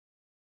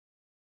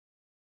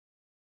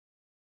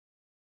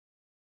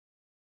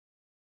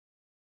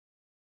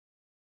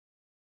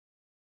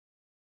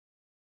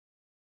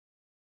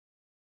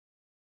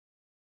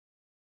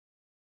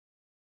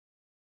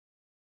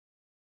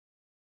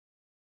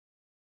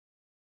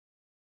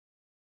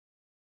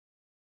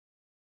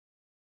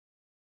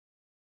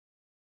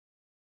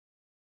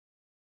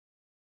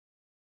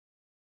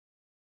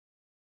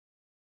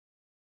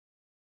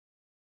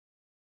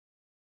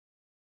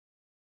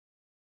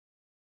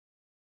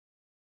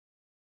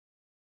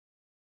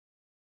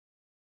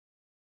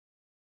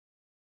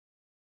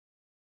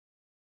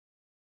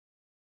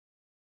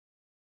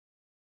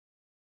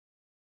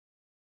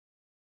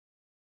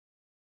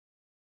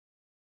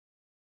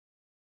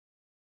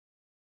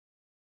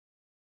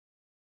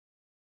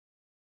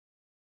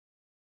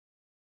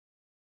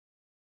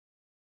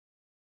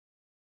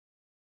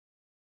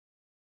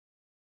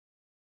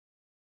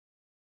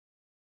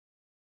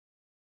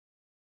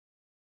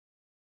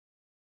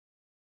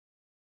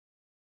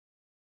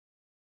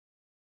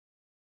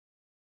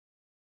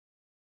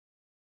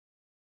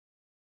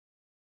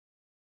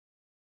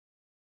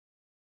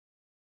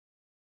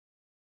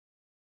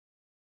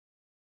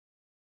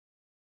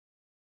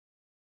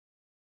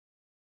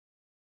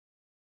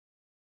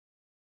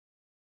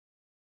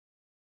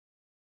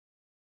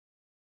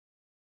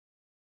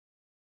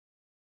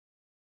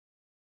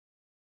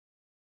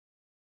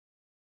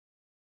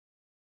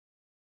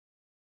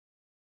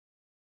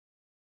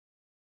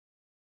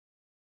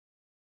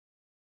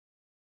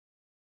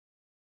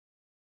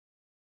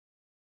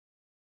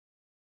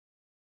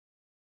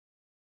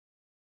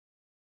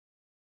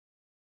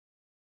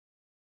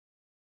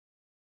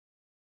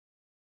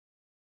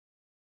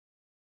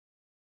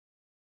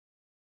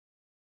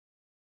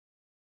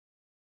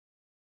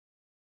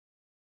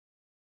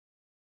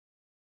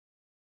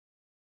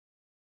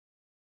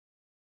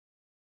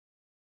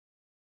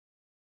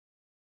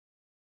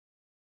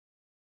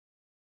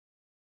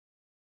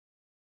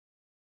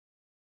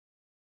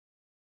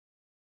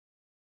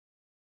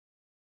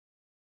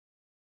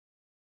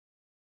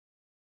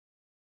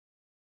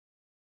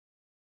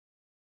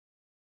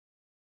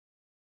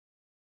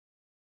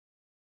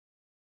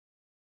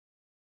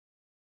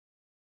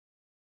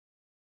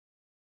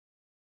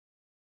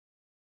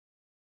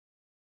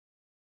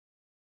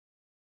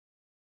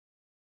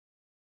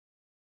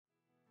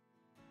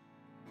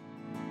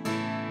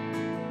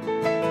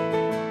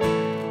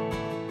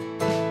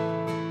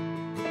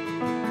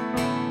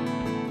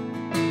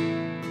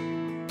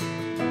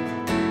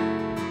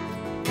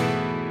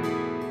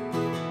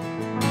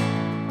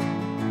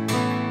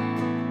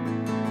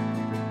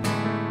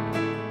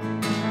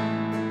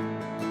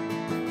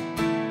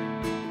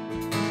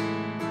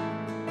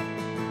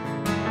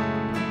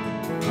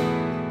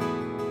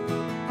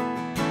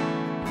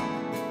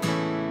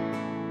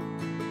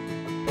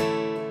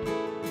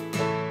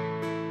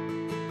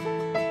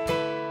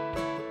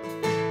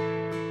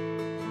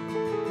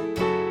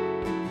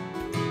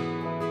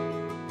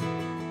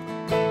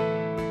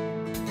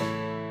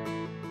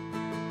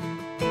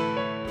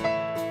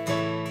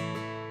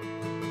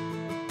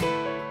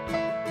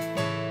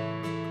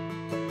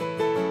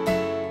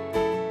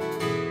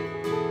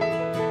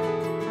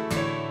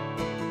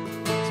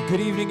Good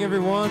evening,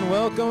 everyone.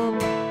 Welcome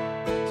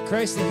to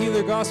Christ the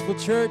Healer Gospel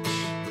Church.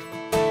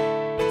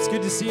 It's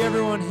good to see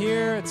everyone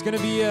here. It's going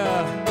to be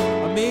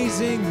an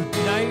amazing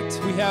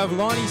night. We have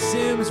Lonnie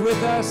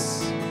with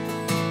us,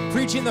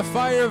 preaching the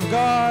fire of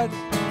God,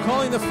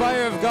 calling the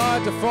fire of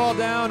God to fall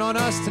down on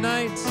us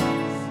tonight.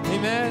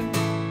 Amen.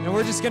 And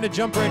we're just going to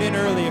jump right in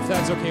early, if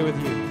that's okay with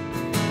you.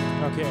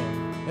 Okay.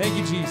 Thank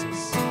you,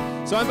 Jesus.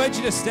 So I invite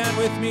you to stand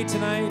with me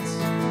tonight.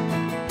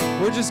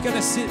 We're just going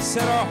to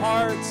set our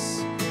hearts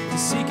to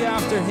seek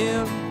after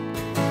Him,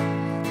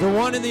 the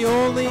one and the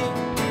only,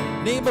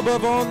 name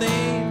above all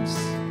names,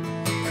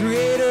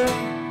 Creator,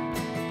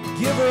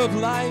 Giver of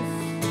life.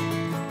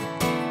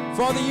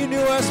 Father, you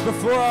knew us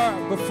before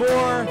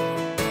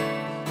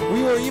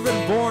we were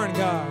even born,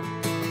 God.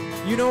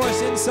 You know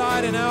us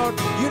inside and out.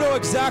 You know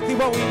exactly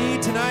what we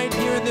need tonight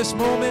here in this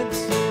moment.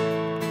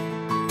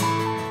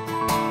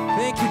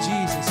 Thank you,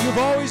 Jesus. You've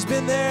always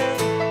been there.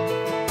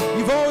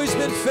 You've always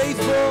been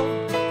faithful,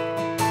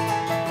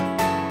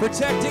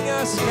 protecting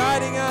us,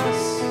 guiding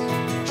us,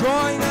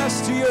 drawing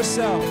us to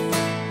yourself.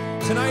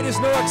 Tonight is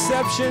no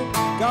exception.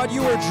 God,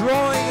 you are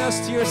drawing us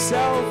to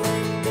yourself.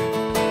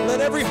 Let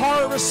every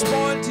heart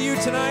respond to you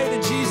tonight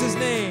in Jesus'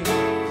 name.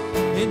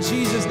 In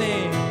Jesus'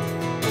 name.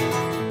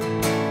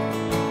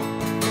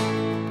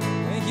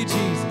 Thank you,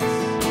 Jesus.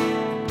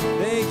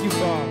 Thank you,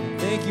 Father.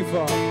 Thank you,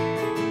 Father.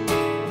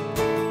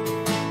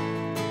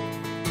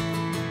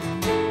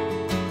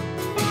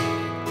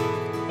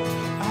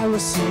 I will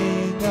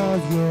sing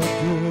of your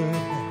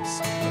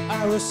goodness.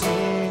 I will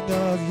sing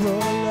of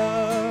your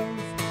love.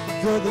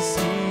 Though the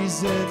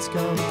seasons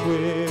come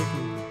quickly,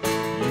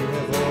 you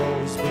have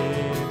always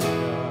been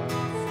enough.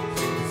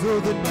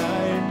 Though the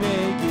night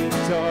may get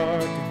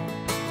dark,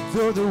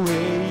 though the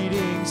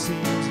waiting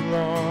seems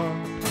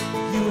long,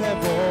 you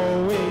have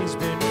always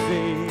been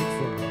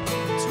faithful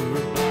to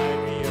remind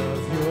me of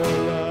your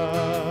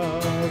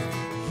love.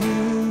 You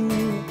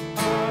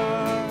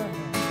are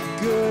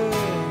good.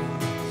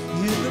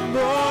 In the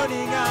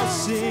morning I'll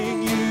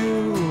sing,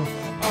 you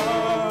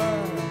are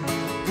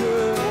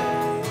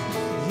good.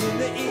 In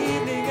the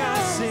evening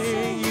I'll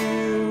sing,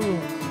 you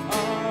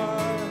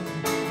are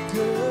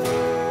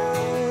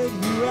good.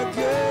 You are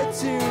good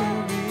to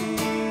me.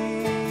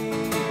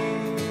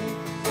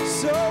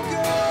 So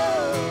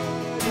good.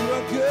 You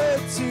are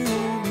good to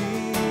me.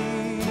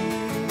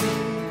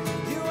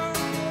 You are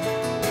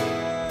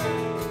good.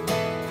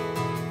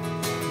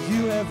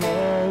 You have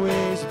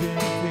always been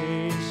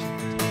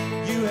patient.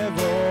 You have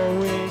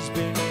always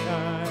been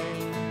kind.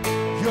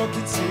 You're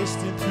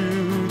consistent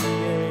through the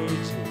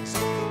ages. Oh,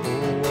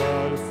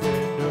 what a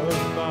friend of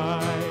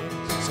mine.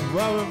 So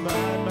I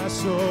remind my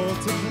soul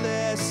to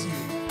bless you,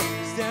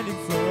 standing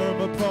firm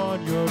upon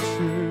your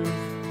truth,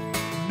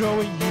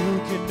 knowing you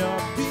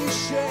cannot be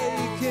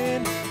shaken,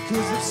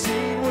 'cause I've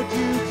seen what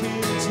you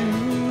can do.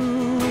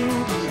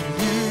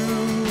 You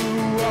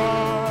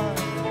are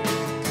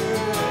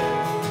good.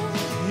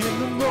 In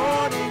the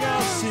morning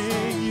I'll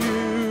sing,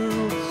 you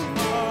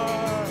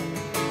are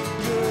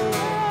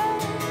good.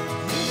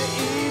 In the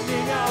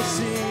evening I'll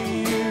sing,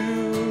 you.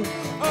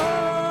 Oh,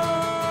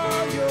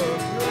 you're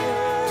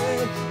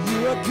good. You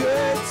are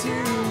good to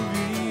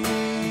me.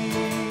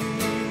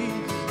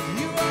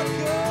 You are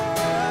good.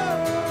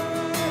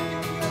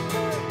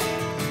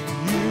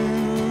 You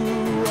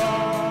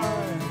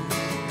are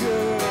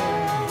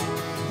good.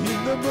 In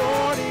the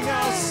morning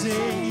I'll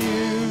sing,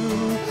 you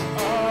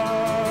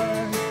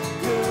are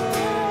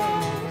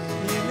good.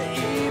 In the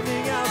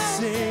evening I'll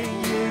sing,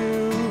 you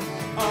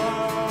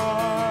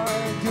are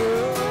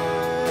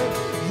good.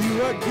 You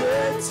are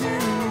good to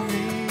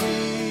me.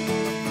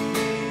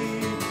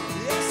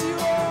 Yes, you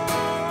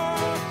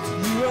are.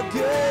 You are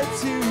good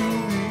to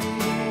me.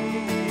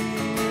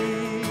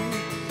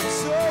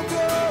 So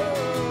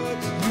good.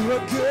 You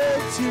are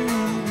good to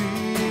me.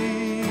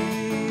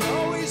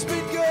 Always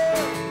been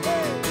good.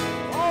 Hey,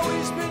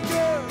 always been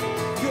good.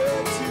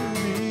 Good to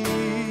me.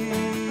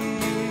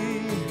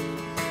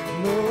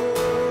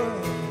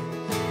 Lord,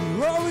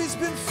 you've always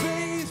been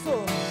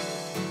faithful.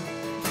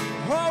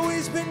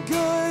 Always been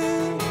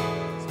good.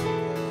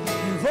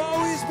 You've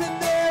always been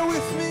there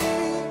with me.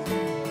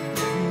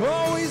 You've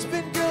always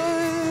been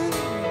good.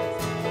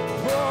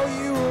 Oh,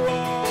 you were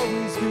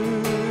always good.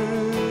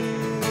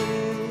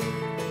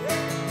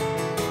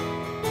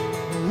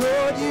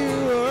 Lord, you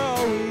are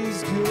always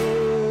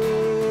good.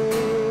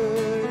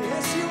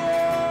 Yes, you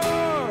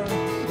are.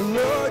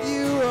 Lord,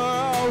 you are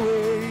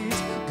always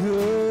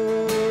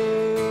good.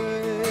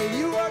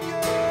 You are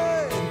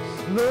good.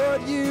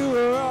 Lord, you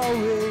are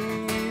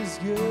always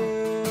good.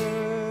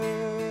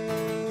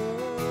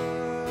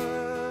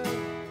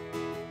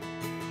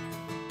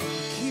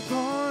 Keep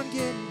on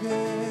getting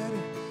better.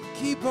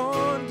 Keep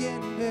on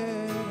getting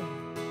better.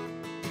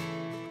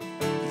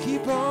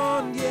 Keep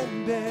on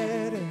getting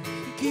better.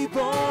 Keep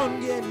on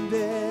getting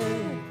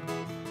better.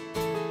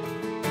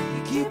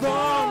 Keep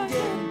on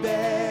getting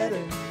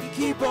better.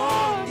 Keep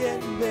on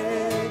getting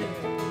better.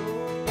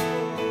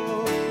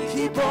 Oh,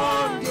 keep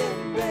on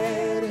getting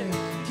better.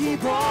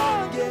 Keep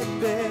on getting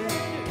better.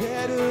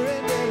 Better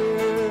and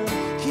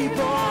better. Keep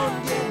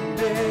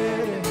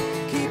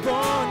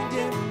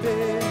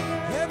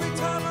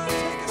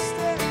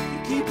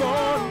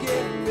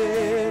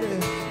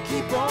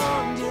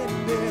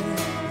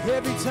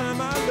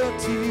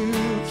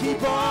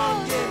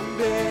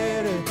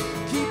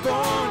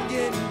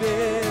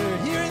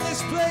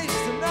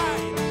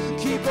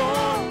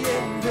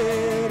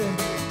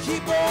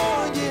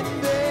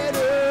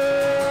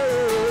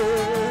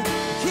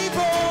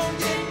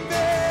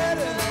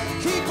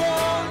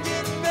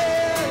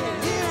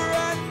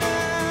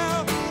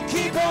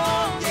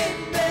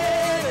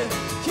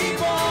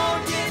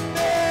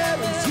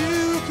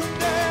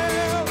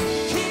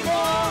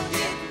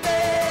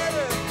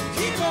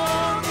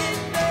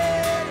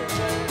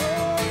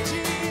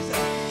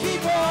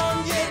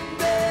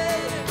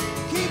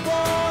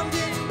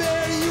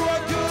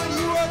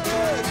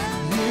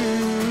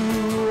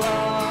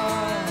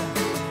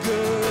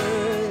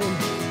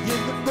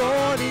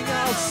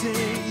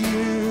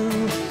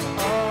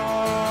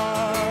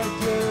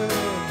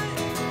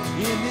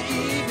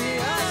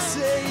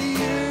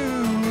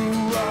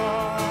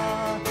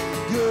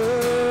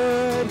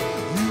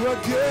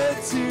good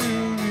to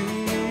me.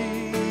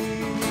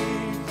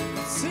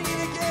 Sing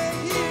it again,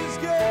 He is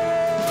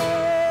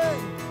good.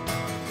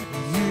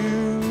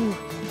 You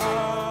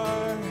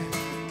are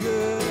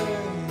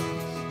good.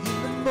 In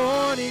the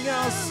morning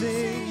I'll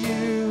sing,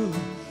 you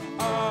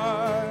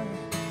are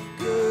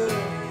good.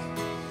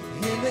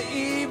 In the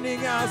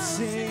evening I'll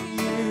sing,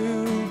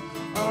 you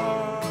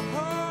are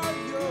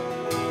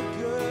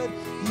good.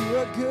 You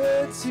are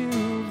good to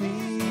me.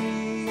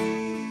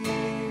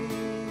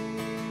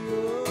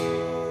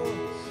 Oh,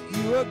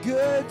 you are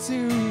good to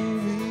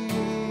me.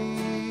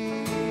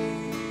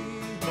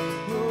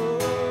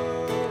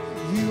 Oh,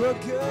 you are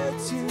good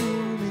to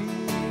me.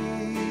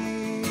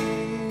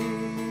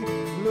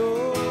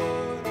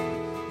 Lord,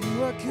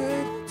 you are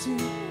good to me.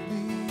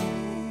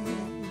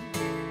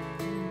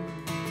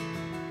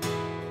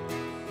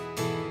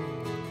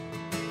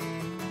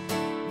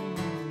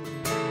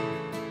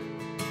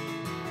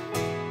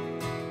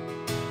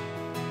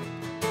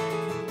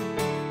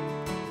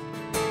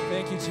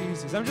 Thank you,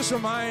 Jesus. I'm just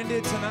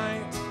reminded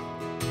tonight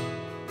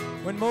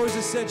when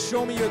Moses said,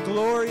 show me your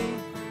glory,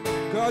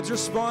 God's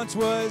response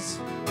was,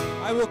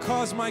 I will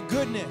cause my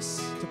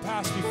goodness to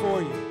pass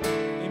before you.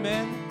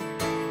 Amen.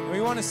 And we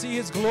want to see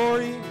His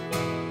glory.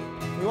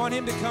 We want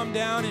Him to come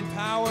down in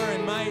power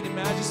and might and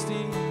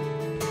majesty.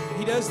 And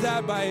He does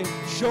that by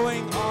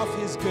showing off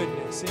His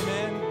goodness.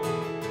 Amen.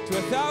 To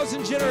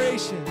 1,000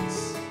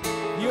 generations,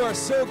 you are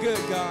so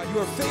good, God. You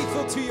are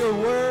faithful to your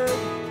word.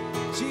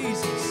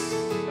 Jesus,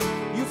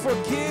 you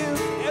forgive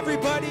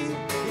everybody.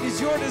 It is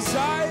your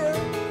desire,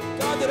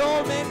 God, that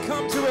all men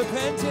come to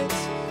repentance.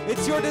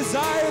 It's your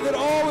desire that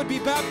all would be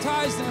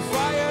baptized in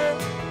fire.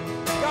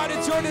 God,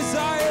 it's your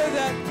desire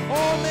that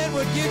all men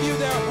would give you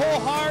their whole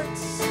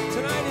hearts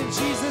tonight in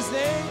Jesus'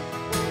 name.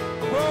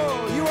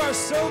 Oh, you are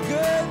so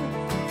good.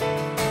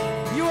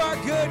 You are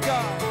good,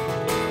 God.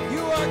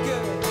 You are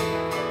good.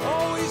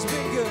 Always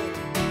been good.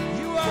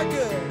 You are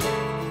good.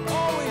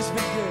 Always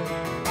been good.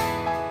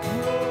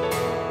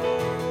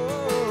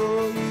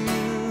 Oh,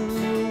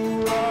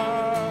 you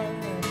are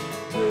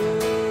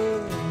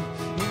good.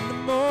 In the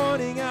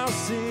morning I'll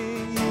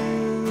sing,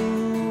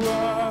 you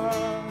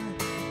are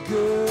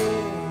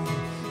good.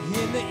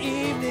 In the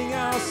evening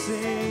I'll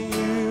sing,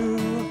 you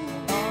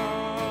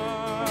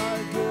are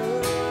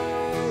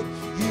good.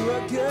 You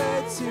are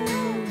good to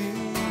me.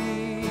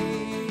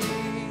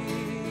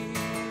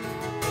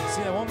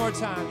 Say that one more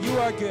time. You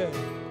are good.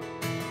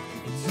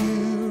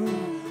 You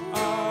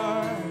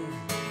are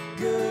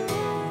good.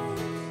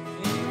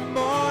 In the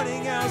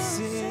morning I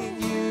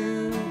sing,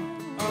 you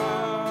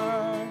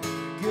are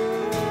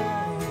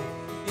good.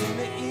 In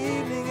the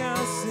evening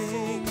I'll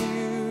sing,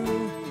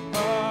 you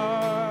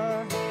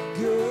are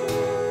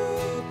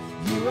good.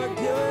 You are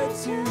good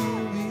to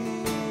me.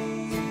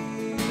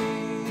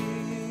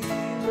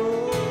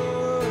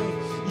 Lord,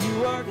 you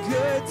are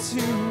good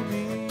to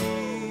me.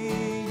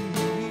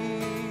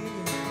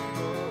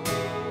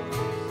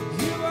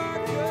 You are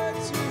good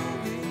to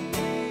me.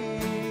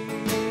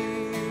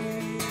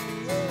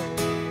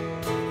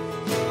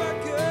 You are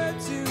good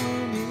to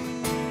me.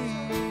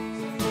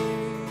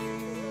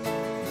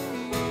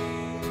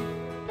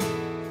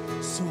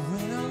 So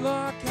when I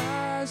lock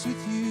eyes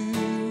with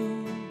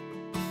you,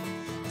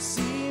 I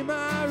see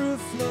my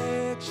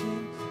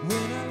reflection.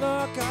 When I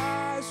lock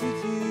eyes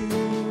with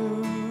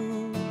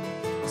you,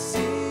 I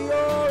see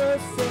your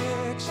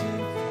affection.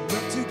 I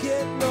love to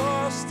get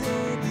lost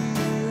in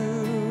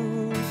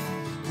you,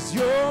 'cause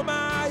you're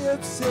my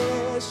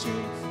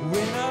obsession.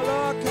 When I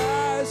lock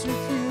eyes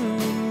with you,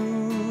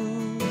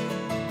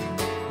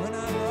 when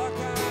I lock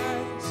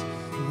eyes,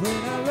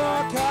 when I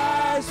lock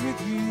eyes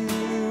with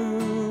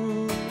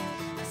you,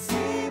 I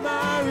see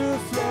my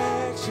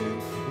reflection.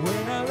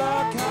 When I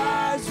lock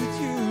eyes with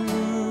you,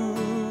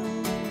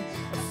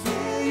 I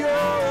feel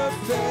your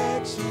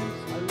affection.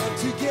 I love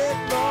to get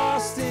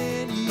lost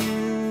in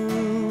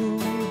you,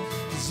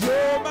 'cause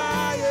you're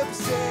my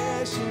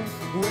obsession.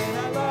 When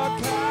I lock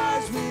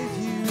eyes with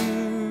you,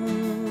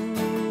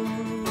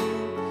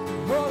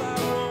 all I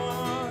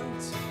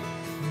want,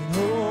 and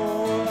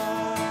all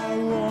I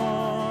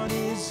want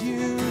is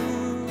you.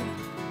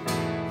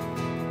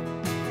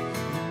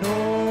 And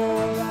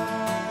all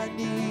I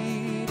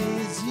need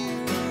is you.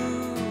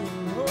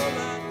 All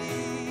I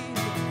need,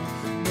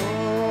 and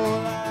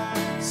all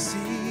I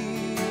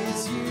see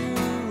is you.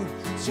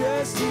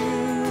 Just you,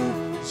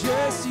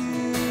 just you.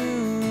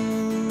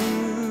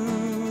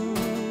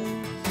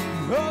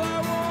 All I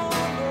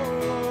want,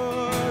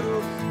 Lord,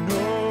 and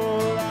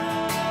all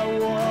I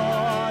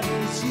want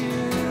is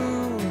you.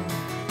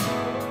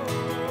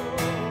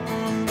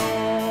 And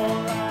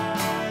all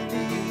I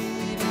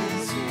need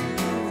is you.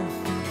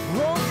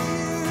 Only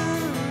you.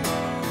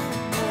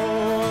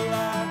 All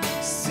I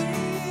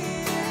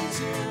see is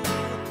you.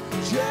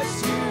 Just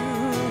you,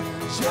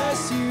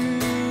 just you.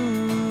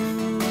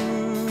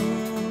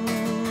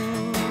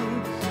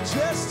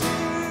 Just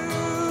you,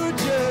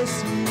 just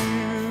you.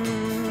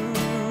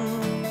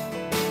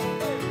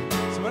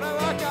 So when I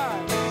lock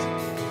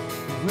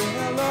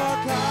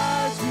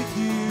eyes with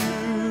you,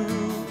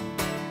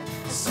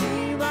 I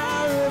see my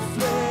reflection.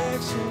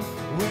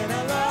 when I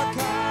lock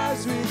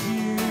eyes with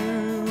you.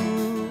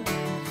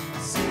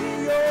 See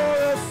your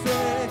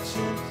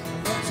affection, I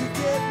love to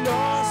get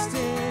lost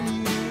in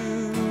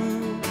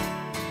you.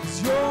 'Cause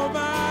you're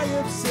my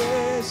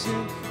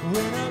obsession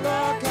when I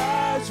lock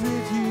eyes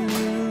with you.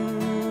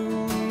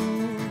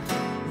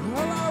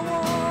 All I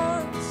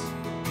want,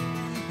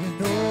 and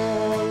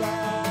all I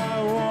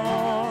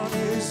want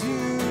is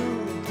you.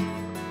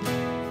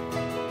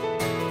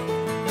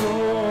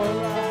 All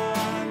I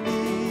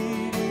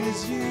need is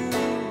you,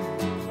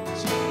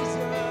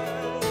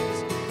 Jesus.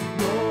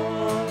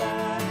 All I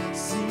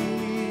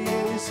see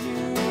is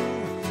you,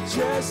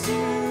 just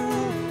you,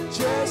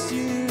 just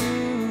you.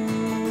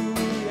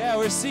 Yeah,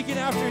 we're seeking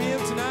after him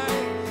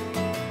tonight.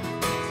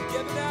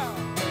 Together now.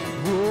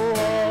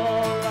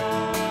 All I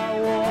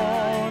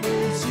want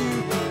is you.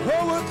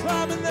 Oh, we're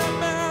climbing that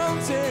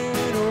mountain.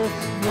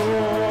 Oh,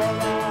 all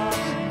I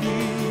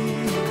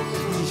need.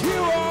 You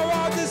are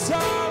our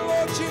desire,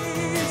 Lord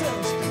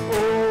Jesus.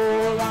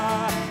 All I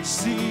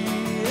see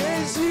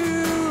is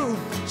you,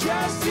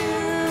 just you,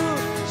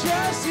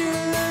 just you.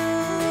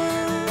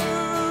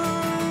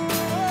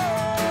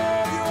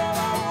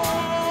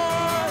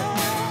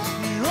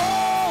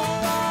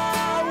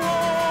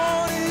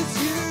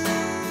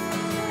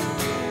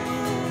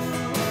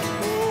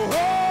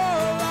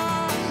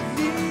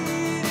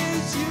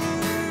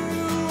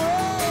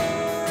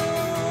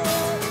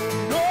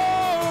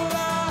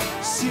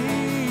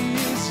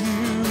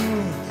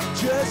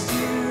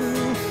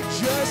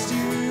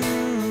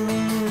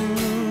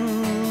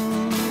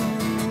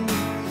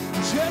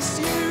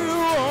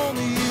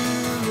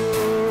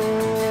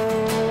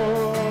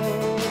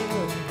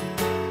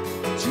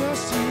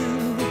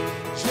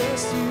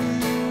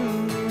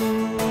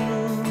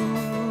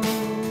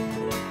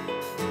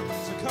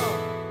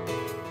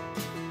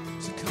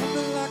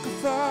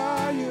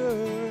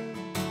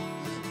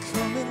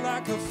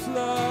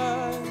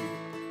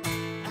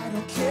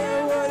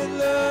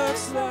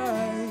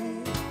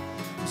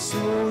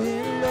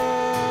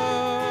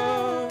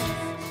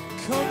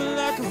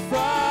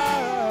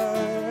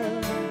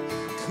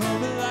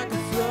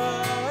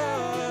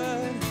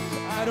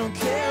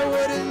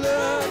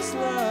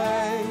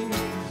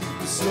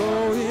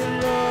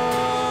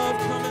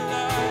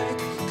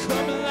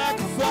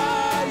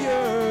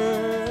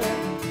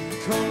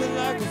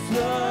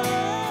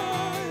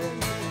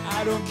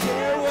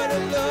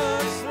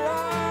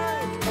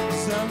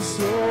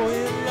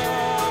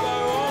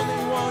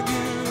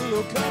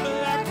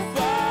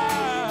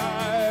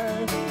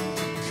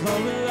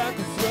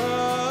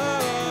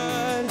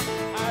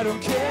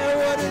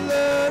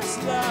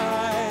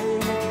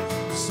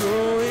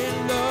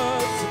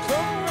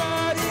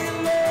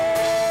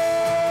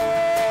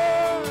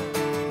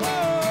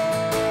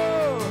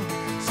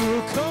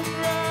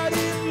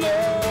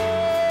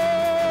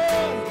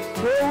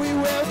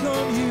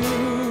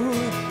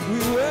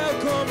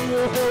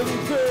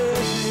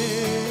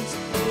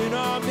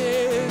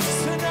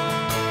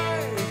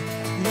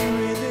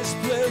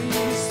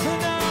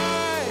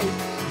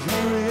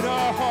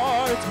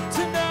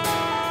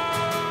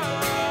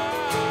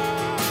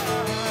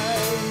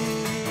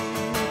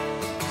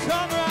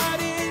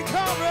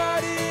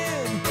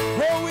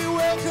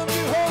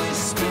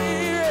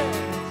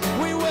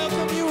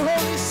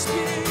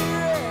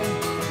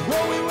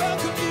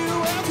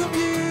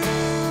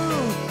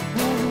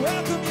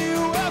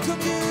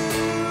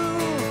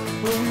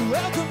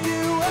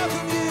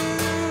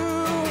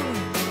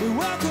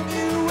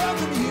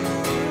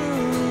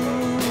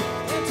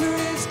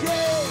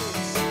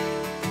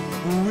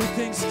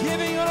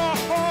 Thanksgiving on our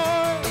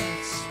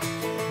hearts,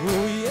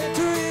 we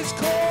enter his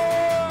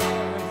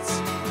courts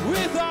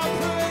with our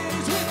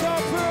praise,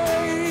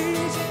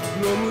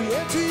 Lord, we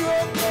enter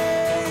your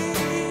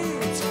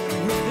gates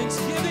with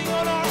thanksgiving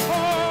on our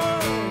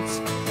hearts.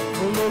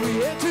 Oh Lord, we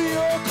enter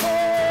your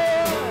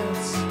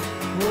courts,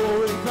 oh,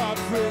 with our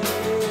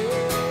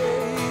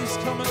praise,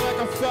 coming like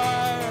a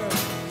fire,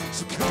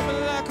 so coming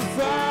like a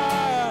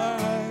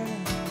fire,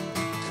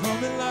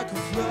 coming like a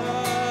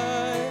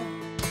flood.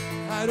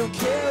 I don't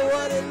care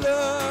what it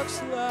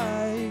looks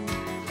like,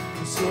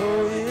 I'm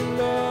so in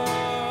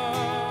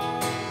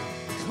love.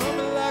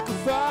 Coming like a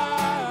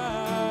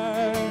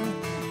fire,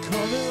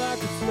 coming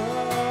like a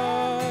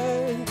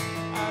flood.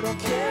 I don't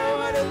care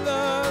what it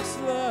looks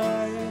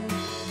like, I'm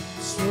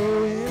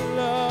so in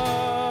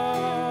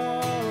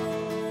love.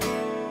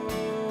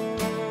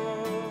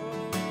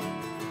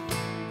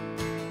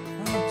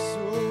 I'm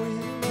so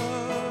in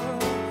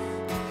love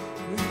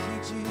with you,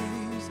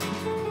 Jesus.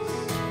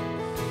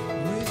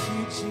 With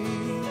you,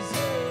 Jesus,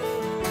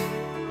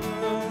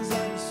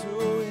 I'm so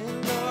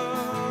in love.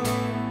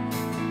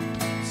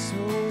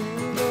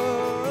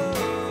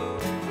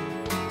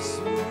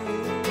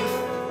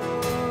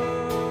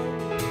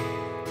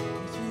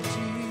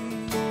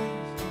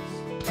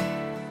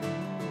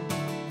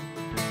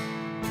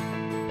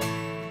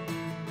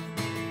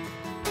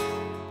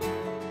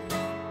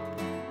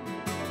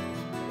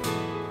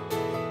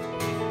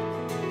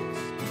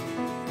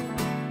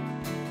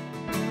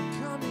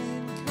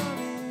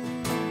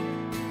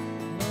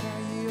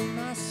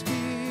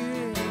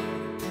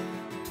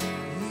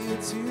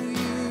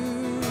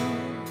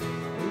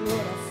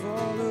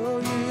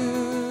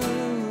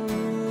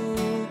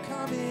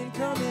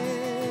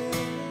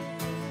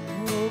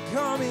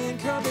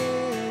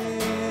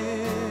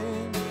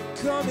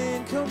 come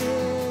in, come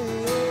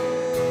in,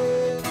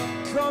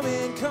 come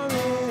in, come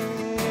in,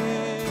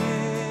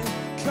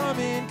 come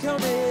in,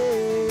 come in,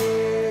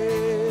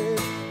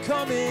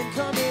 come in,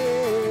 come in,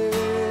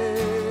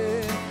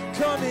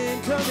 come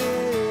in, come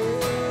in.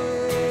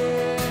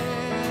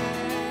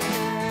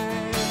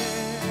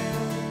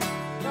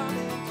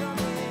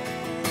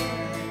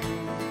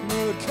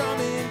 Come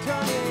in,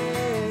 come in,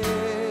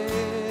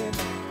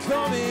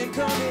 come in, come in,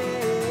 come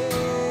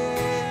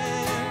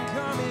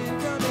in,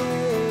 come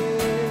in.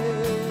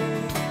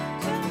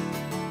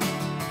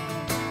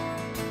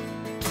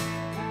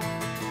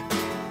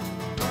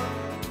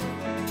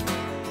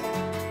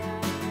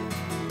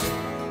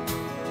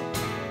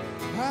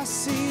 I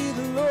see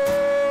the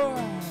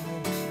Lord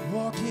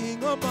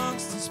walking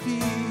amongst his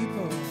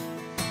people,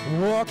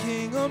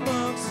 walking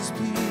amongst his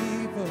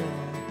people.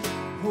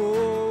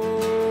 Oh.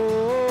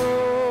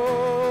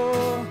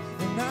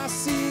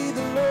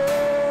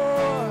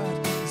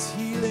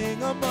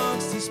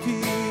 Amongst his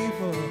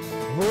people,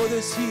 oh,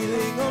 there's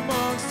healing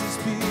amongst his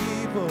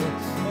people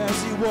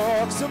as he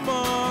walks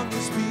among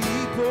his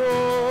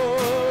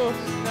people.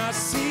 I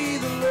see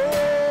the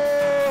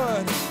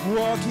Lord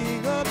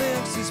walking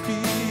amongst his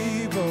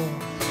people,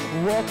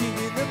 walking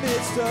in the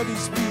midst of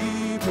his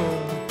people,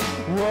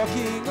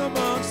 walking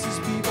amongst his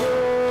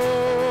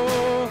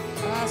people.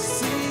 I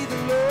see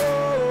the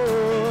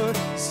Lord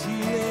is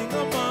healing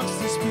amongst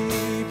his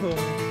people,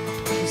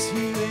 he's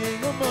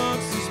healing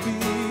amongst his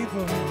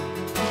people,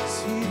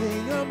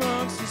 healing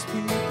amongst his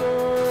people.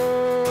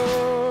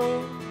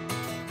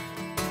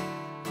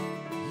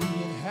 He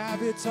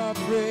inhabits our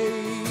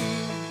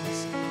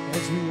praise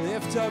as we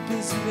lift up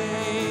his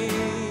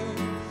name.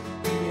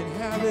 He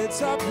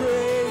inhabits our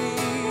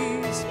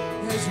praise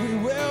as we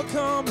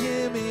welcome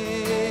him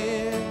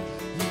in.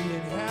 He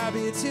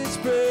inhabits his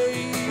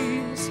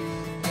praise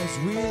as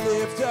we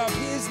lift up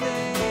his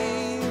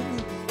name.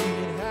 He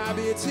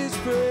inhabits his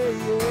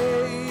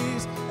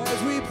praise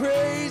as we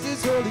praise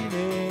his holy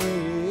name.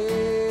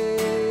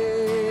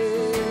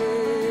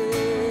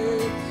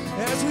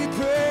 As we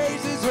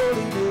praise his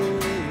holy name.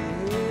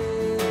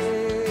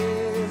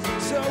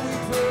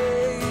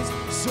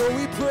 So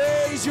we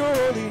praise your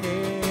holy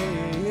name.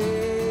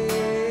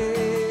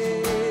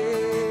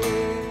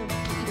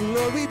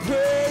 Lord, we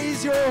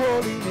praise your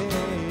holy name.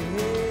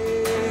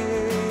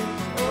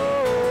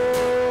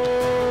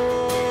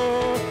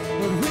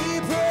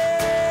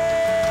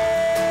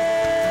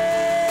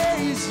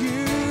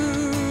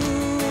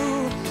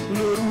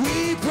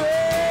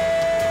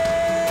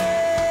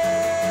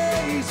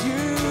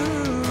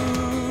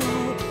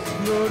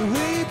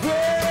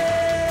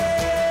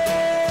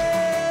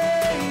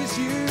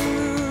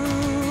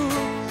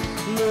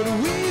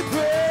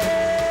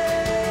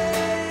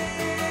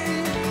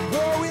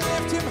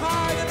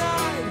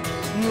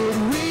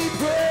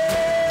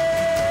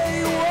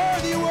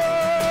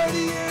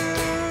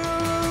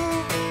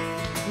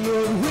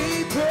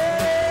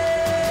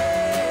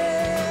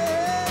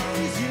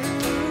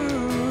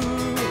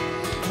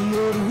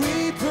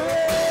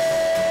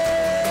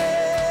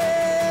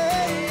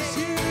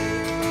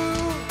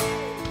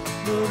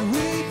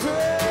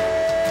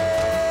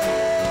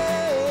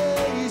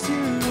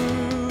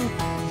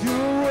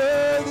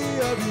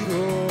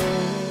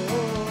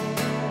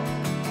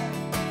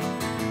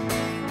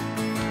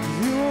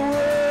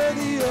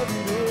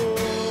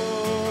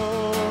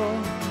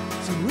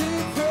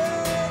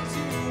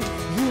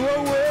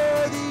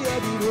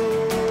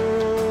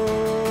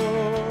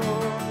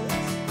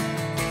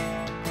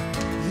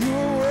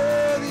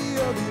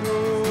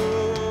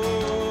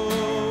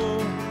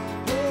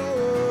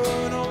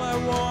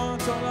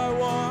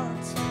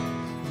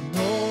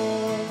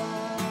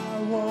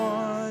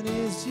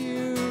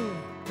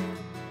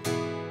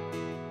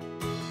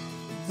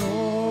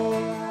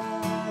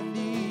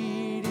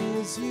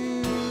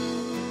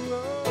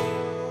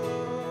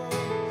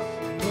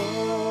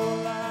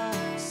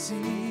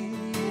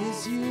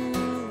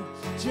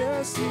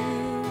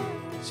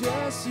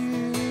 Just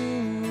you.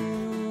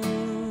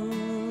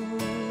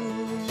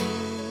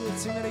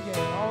 Sing it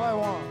again. All I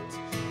want.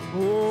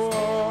 Oh,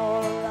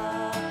 all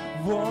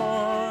I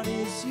want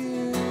is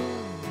you.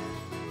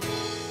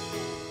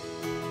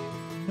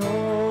 And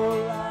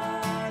all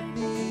I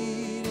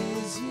need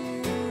is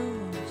you.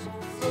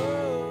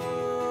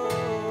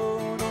 Oh,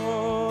 and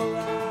all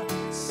I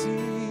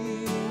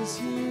see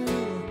is you.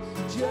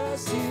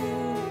 Just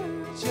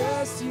you.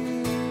 Just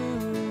you.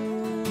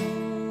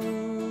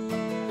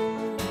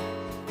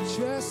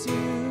 Just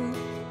you,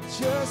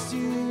 just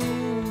you.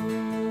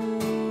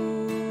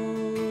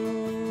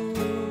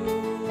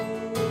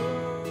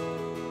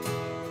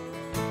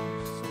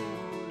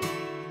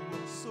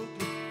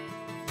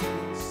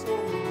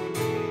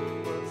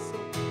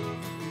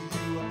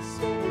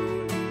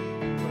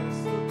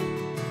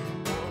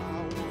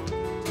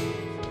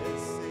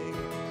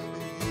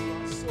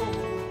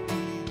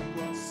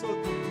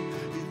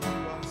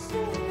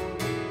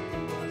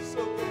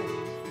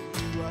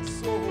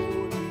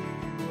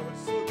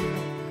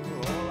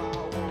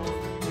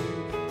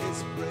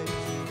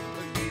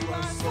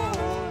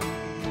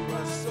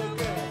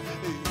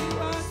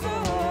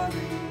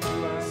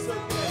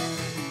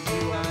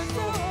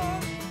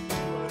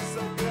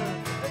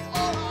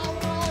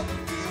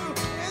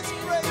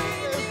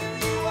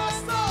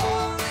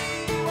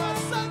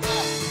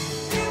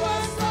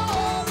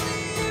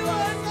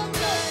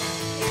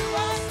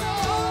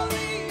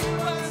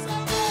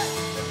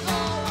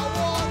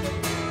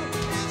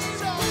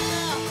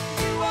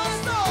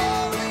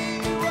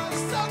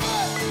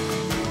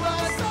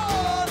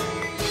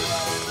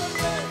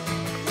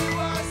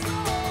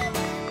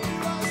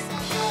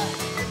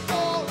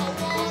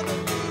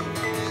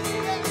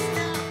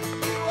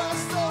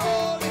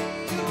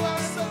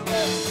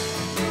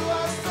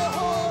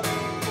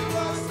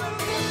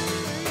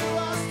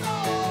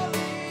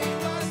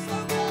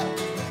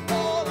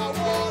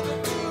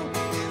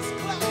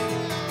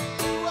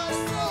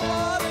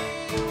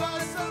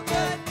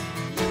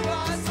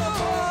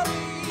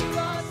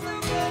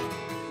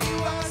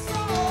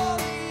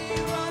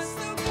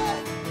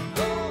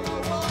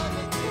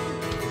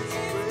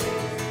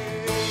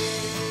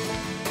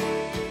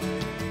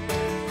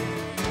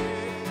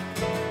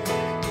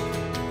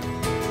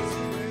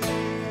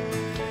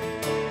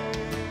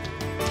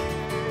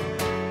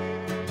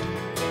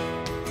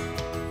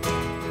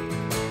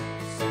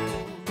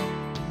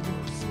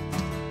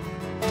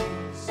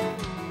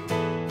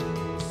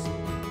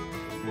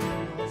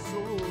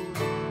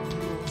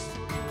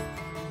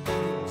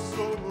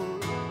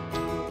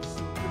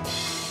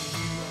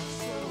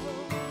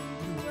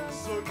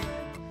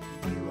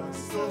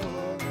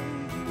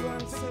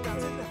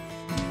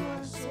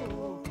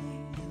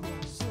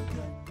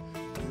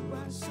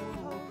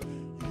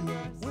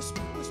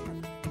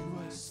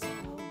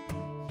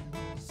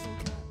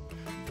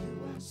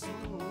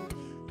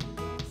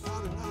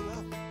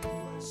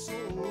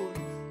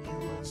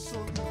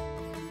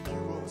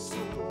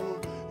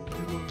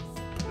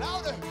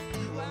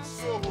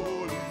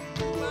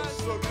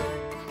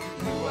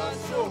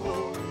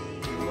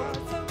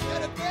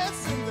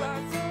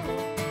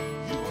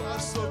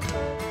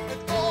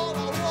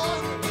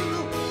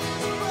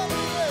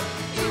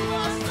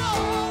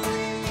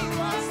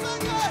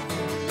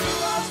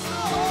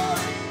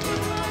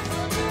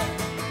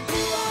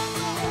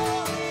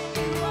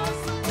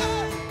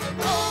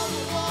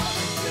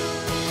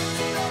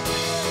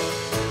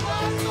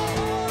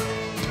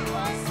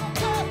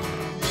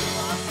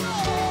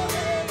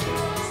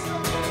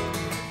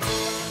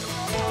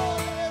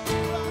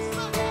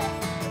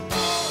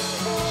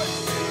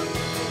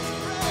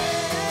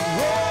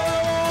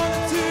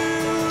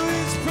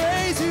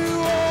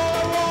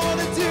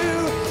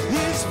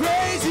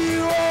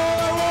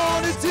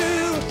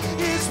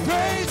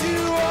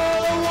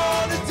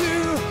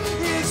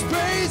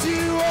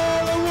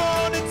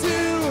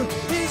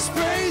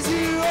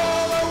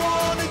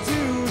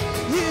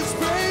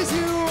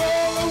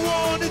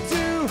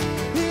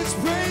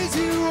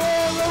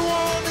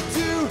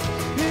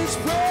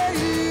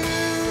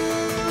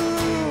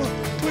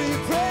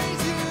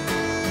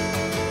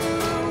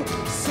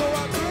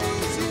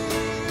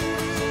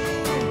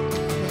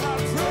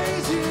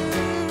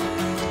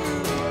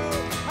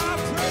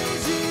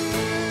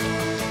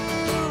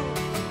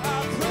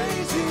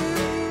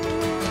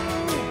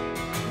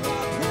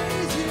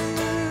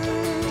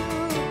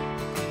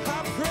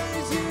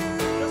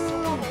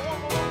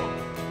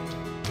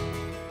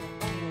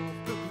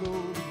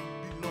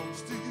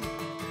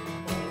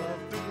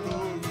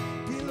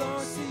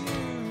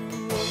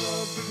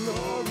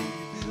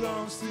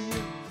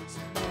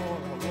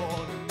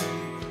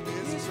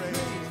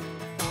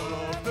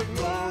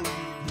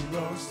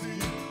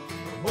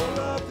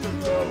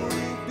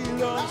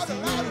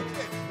 belongs to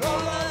you.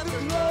 All of the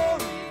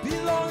glory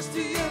belongs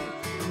to you.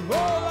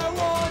 All I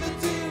want to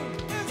do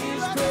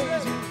is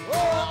praise you.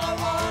 All I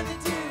want to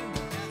do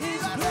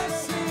is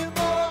bless him.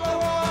 All I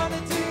want to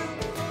do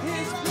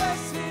is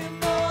bless him.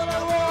 All I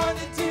want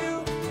to do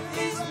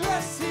is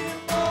bless him.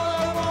 All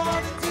I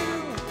want to do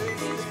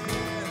is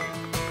you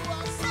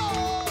are so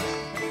holy.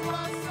 You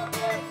are so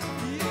good.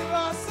 You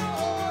are so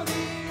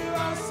holy. You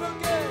are so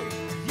good.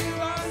 You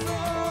are so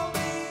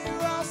holy. You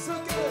are so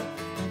good.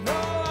 And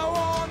all I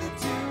want to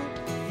do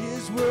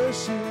is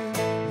worship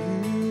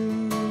you.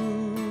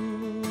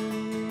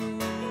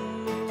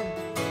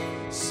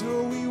 So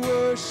we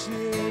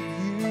worship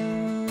you.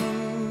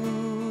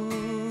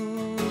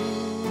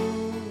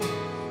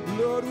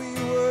 Lord, we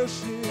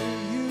worship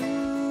you.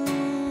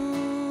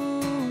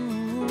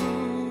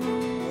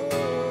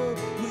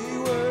 We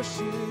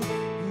worship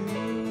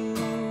you.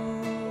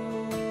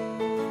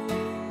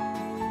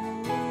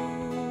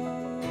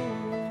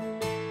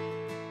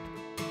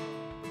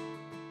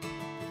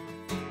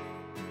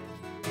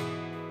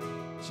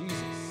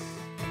 Jesus.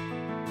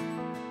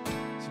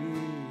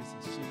 Jesus, Jesus,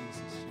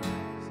 Jesus, Jesus.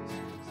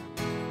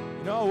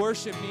 You know what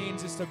worship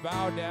means is to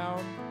bow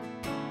down.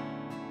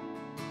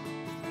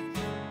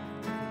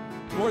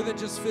 More than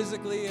just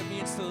physically, it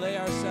means to lay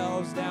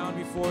ourselves down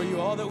before you,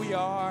 all that we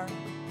are.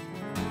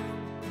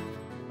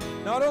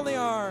 Not only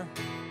our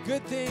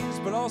good things,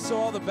 but also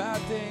all the bad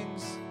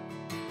things.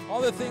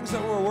 All the things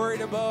that we're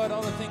worried about,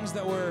 all the things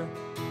that we're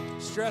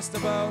stressed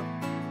about.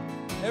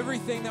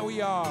 Everything that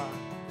we are.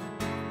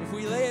 If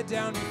we lay it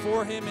down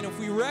before him, and if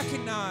we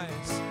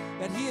recognize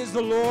that he is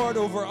the Lord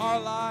over our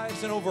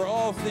lives and over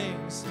all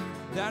things,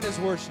 that is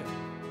worship.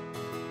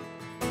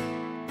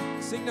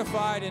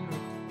 Signified in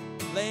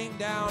laying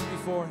down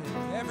before him.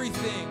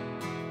 Everything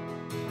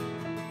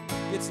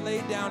gets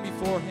laid down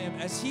before him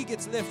as he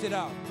gets lifted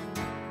up.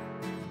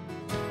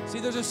 See,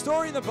 there's a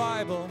story in the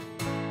Bible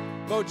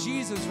about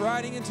Jesus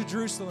riding into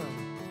Jerusalem.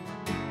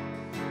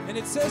 And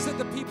it says that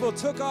the people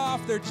took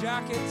off their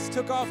jackets,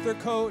 took off their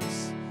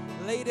coats,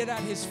 laid it at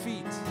his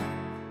feet.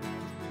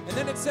 And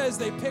then it says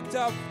they picked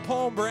up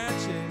palm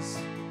branches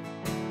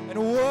and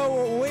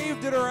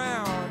waved it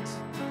around,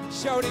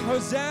 shouting,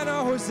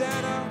 Hosanna,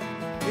 Hosanna,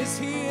 is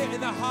he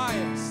in the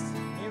highest.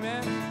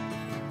 Amen.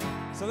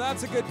 So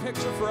that's a good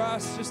picture for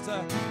us, just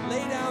to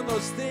lay down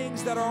those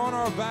things that are on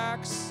our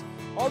backs,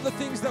 all the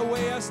things that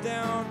weigh us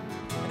down.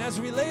 And as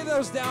we lay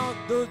those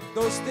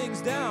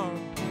things down,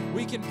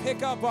 we can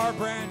pick up our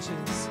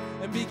branches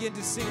and begin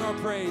to sing our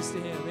praise to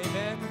him.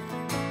 Amen.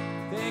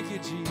 Thank you,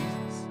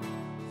 Jesus.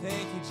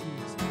 Thank you,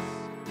 Jesus.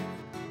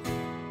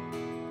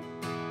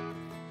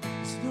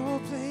 There's no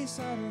place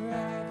I'd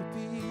rather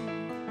be.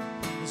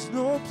 There's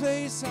no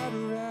place I'd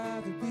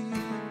rather be.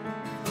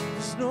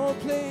 There's no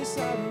place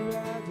I'd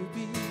rather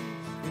be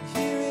than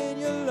here in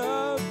your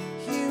love,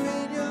 here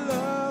in your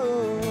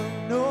love.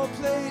 No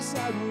place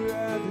I'd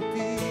rather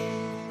be.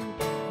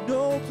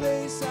 No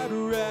place I'd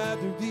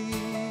rather be.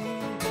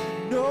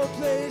 No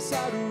place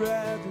I'd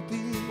rather be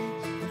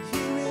than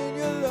here in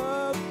your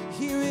love,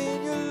 here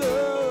in your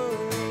love.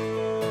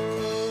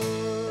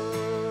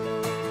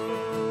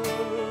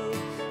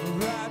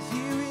 Right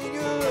here in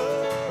your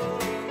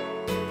love.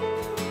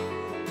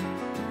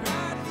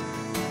 Right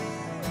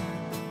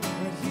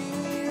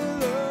here in your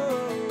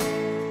love.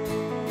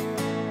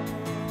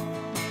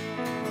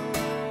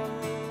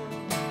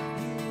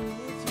 Here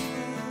with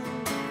you.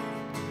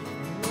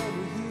 Lord,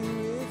 we're here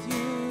with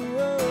you.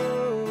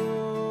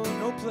 Oh,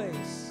 no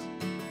place.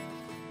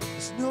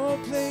 There's no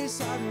place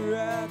I'd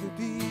rather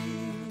be.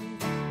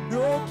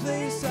 No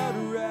place I'd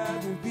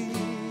rather be.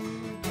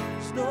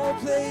 There's no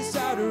place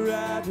I'd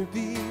rather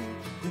be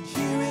than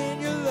here in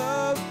your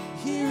love,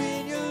 here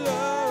in your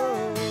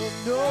love.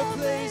 No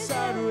place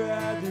I'd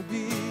rather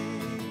be.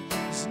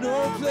 There's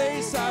no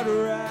place I'd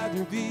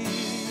rather be.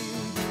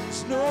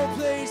 There's no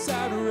place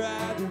I'd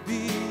rather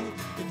be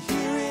than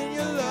here in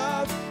your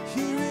love,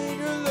 here in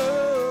your love.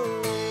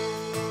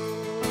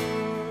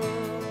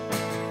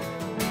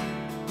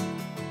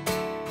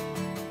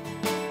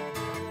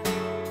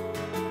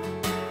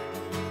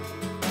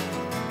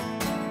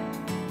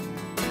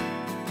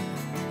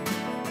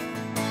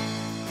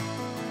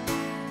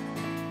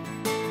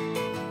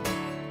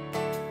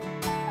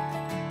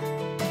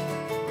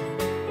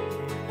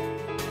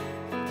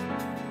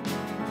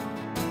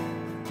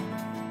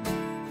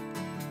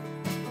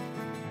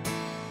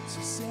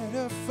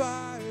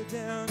 Fire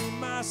down in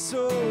my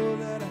soul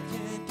that I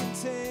can't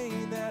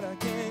contain, that I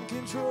can't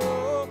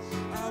control.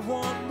 I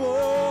want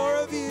more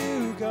of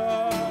you,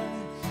 God.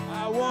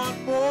 I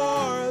want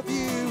more of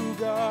you,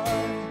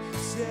 God.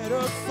 Set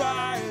a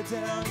fire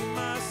down in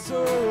my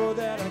soul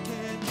that I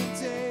can't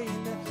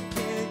contain, that I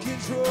can't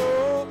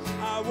control.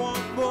 I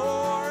want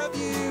more of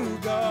you,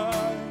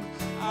 God.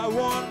 I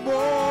want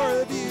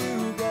more of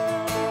you,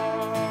 God.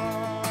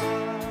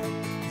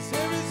 'Cause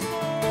there is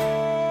more,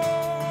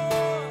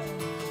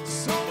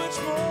 so much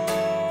more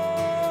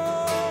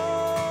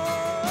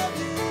of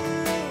you,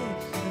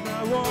 and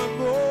I want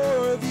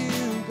more of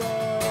you,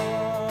 God.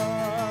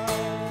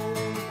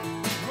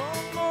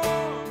 More,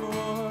 more,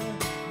 more,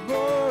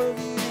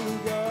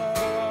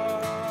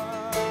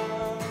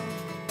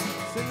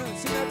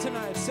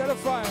 a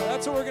fire.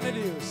 That's what we're going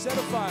to do. Set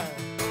a fire.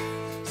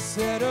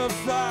 Set a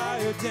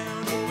fire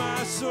down in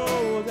my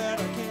soul that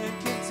I can't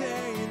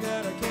contain,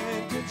 that I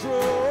can't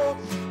control.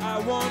 I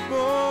want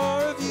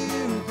more of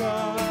you,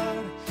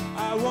 God.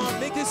 I want,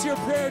 make this your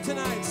prayer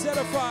tonight. Set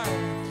a fire.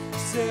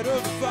 set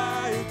a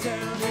fire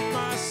down in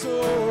my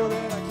soul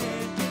that I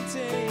can't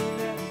contain,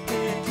 that I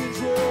can't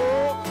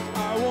control.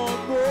 I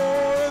want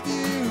more of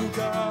you,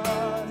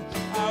 God.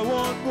 I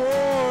want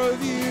more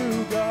of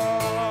you,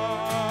 God.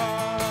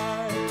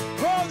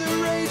 Oh, the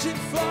raging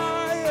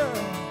fire.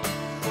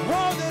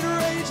 Oh, that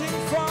raging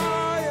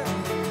fire,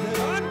 that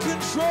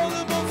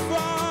uncontrollable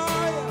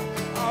fire.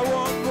 I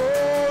want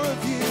more of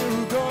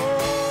you,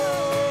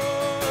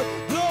 God.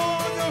 Blow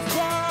on your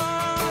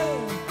fire,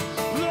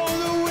 blow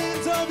the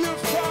winds of your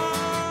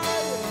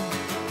fire,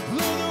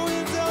 blow the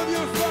winds of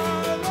your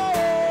fire,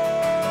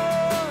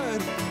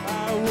 Lord. I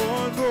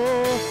want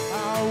more,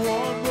 I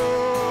want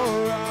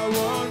more, I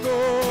want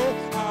more,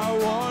 I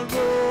want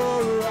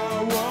more, I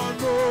want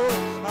more,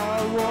 I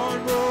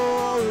want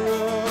more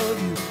of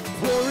you.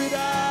 Pour it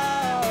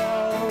out.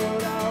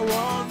 I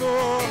want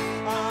more.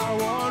 I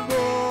want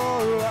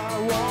more. I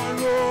want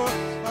more.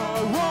 I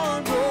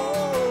want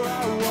more.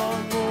 I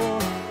want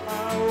more. I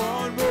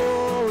want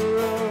more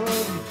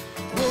of you.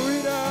 Pour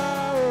it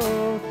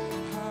out.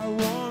 I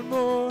want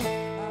more.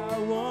 I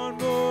want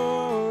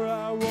more.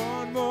 I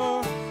want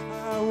more.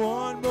 I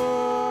want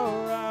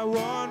more. I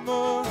want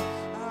more.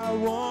 I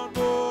want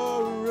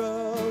more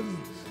of you.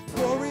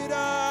 Pour it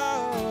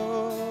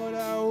out.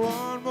 I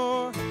want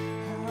more.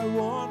 I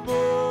want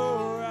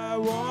more, I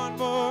want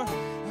more,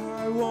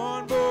 I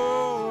want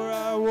more,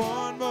 I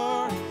want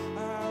more,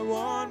 I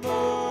want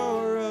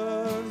more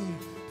of you.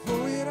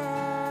 Pour it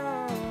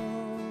out.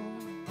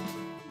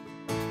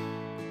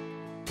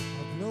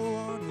 I'll blow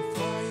on your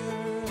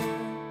fire.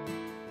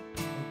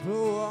 I'll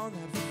blow on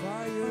that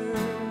fire.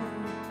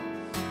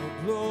 I'll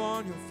blow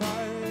on your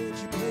fire that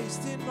you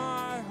placed in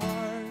my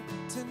heart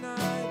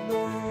tonight,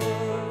 Lord.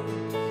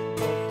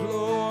 I'll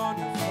blow on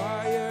your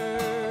fire.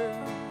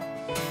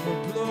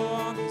 We'll blow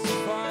on this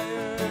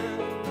fire.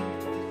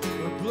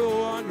 We'll blow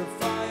on your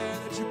fire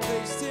that you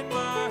placed in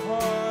my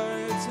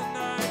heart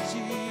tonight,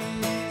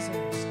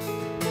 Jesus.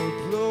 We'll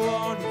blow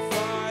on your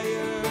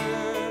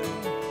fire.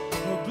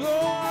 We'll blow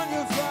on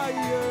your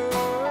fire.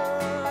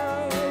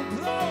 We'll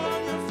blow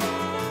on your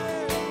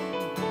fire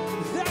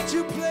that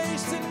you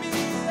placed in me,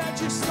 that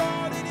you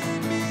started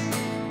in me.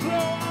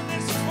 Blow on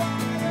this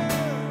fire.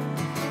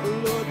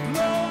 Lord,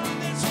 blow on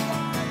this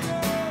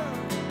fire.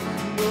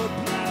 Lord,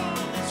 blow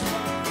on this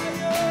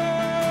fire.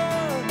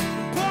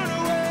 Burn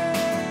away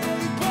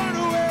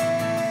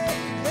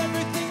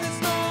everything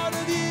that's not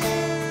of you.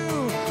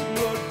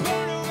 Lord,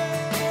 burn away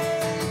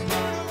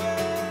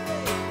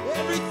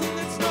everything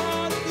that's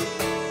not of you.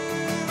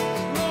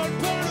 Lord,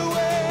 burn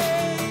away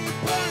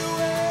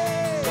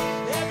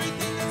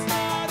everything that's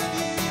not of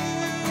you.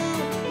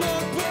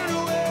 Lord, burn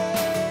away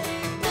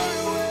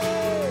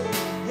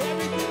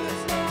everything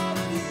that's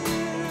not of you.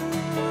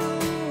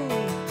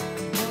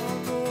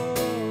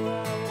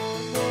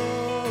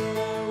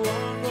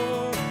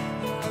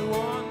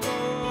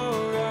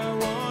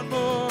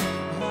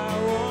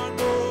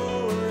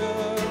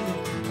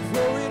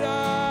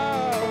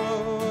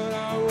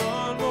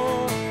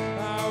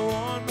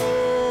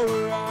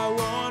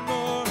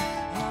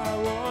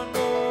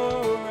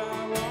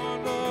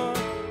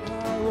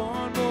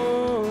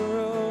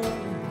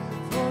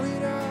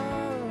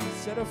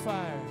 Set a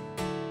fire.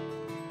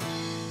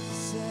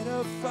 Set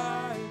a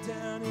fire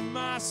down in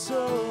my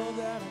soul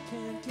that I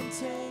can't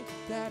contain,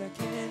 that I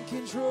can't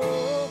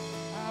control.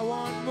 I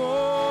want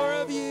more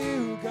of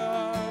you,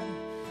 God.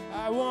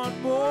 I want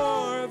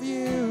more of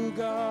you,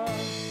 God.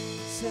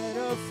 Set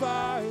a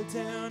fire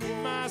down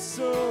in my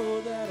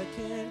soul that I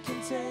can't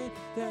contain,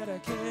 that I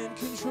can't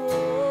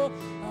control.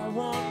 I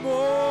want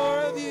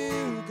more of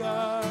you,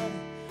 God.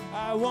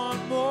 I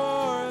want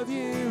more of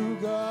you,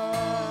 God.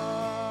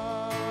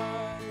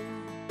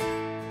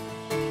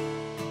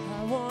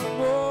 I want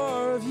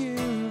more of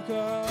you,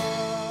 God.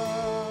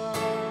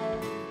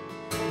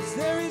 'Cause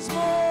there is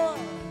more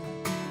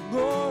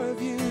of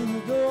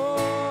you, God.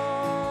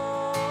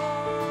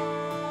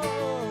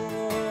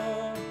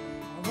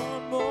 I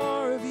want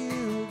more of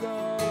you,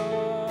 God.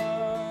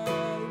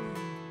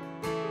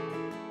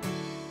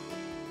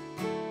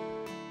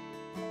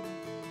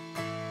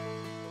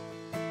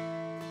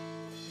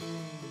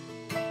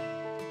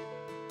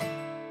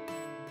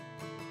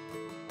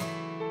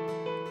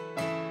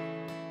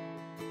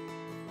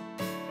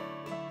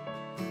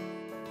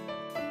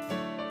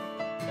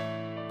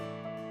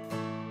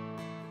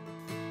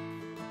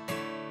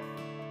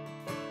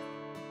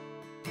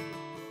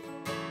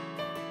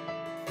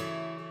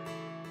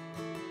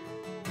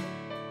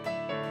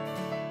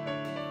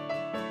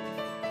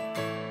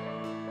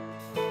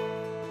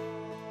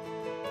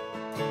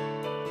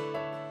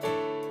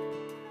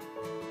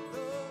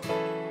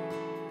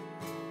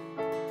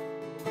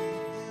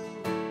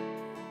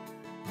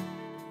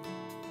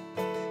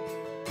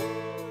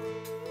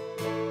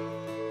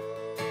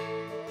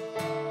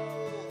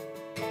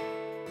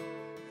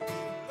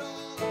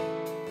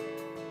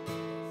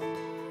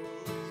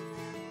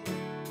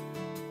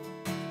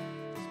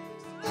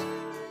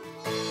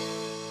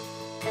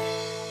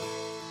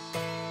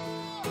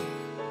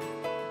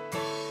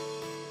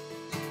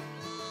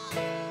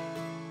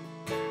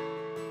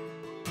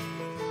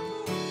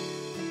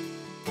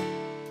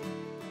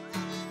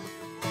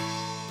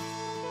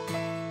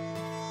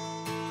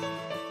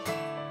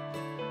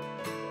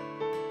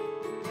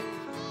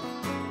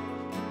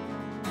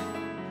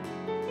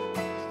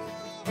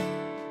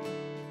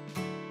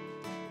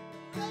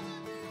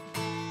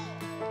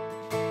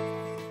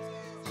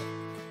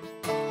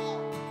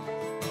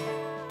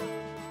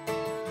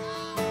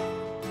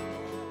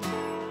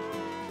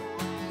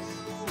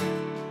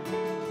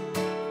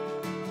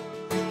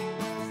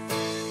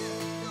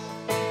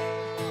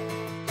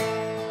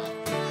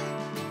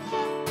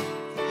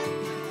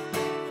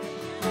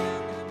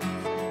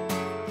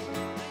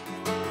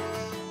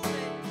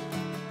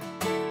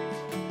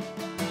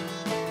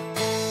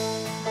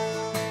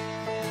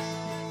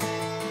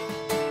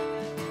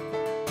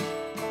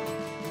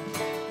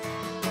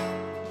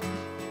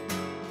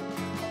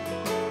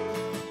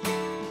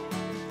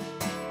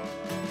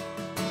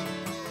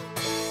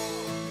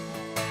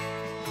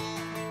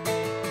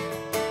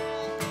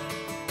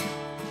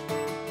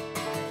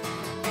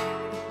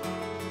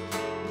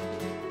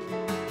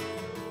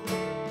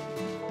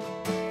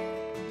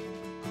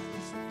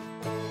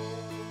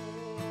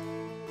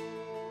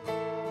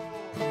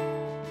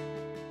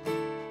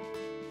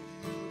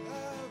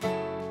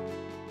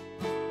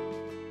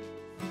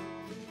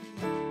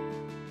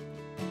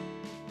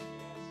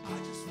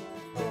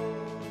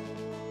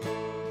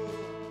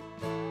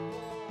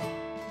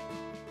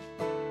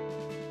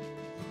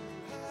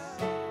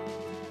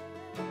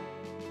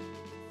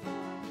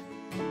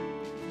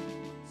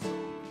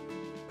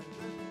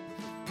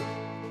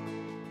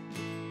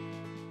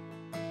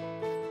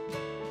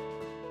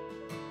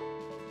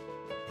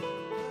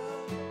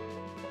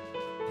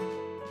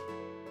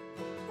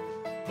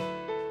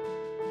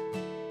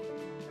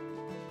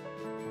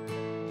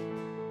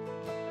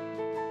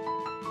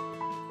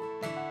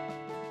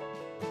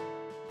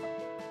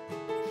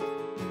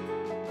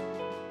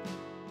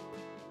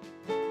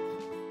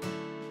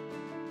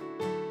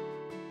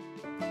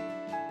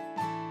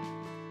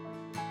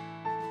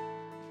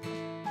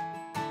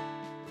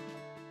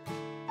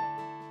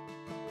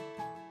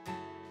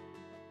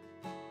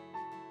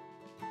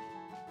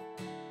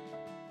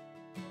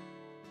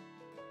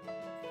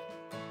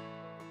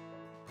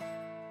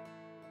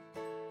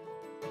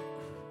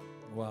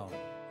 Wow.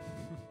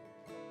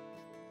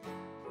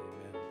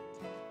 Amen.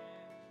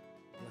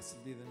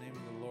 Blessed be the name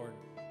of the Lord.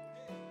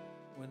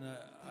 When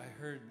I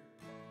heard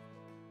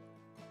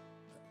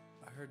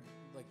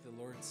like the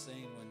Lord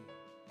saying, when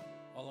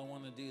all I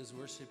want to do is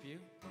worship you,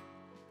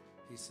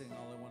 He's saying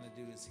all I want to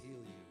do is heal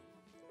you.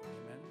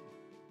 Amen.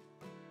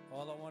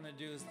 All I want to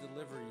do is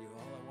deliver you.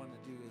 All I want to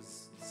do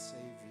is save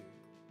you.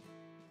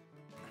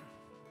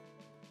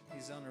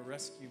 He's on a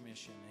rescue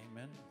mission.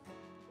 Amen.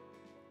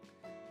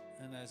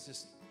 And I was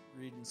just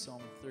reading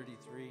Psalm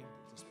 33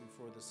 just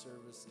before the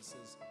service. It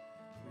says,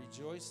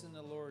 "Rejoice in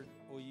the Lord,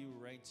 O you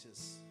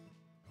righteous,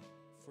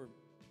 for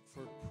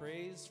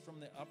praise from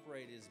the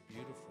upright is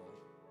beautiful."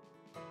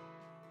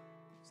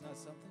 It's not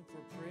something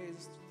for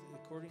praise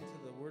according to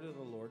the word of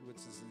the Lord, which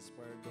is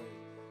inspired by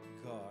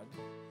God.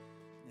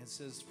 It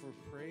says, "For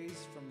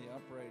praise from the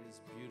upright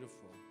is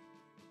beautiful."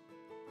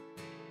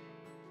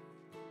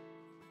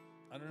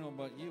 I don't know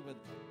about you, but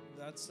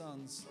that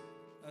sounds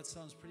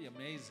pretty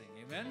amazing.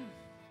 Amen?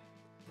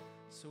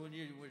 So when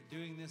we're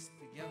doing this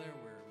together,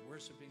 we're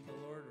worshiping the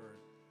Lord,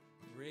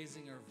 we're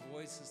raising our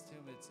voices to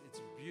Him,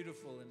 it's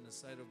beautiful in the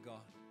sight of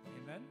God.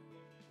 Amen?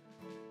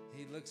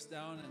 He looks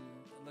down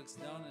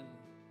and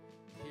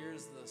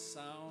hears the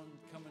sound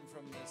coming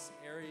from this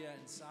area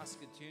in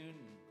Saskatoon.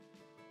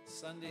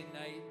 Sunday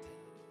night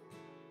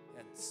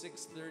at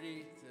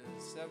 6:30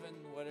 to 7,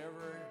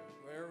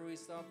 wherever we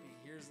stop,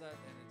 he hears that,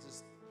 and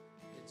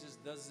it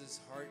just does his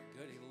heart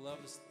good. He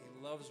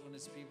loves when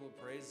his people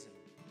praise Him,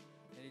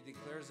 and He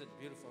declares it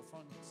beautiful.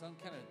 I sound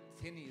kind of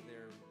tinny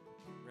there,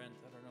 Brent.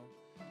 I don't know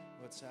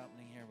what's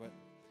happening here, but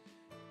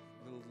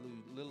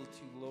a little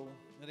too low.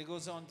 And it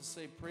goes on to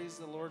say, "Praise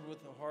the Lord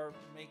with the harp,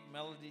 make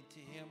melody to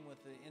Him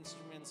with the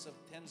instruments of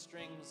 10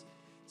 strings,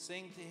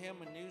 sing to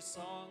Him a new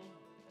song."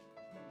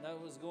 That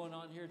was going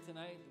on here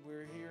tonight.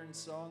 We're hearing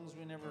songs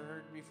we never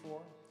heard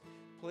before.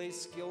 "Play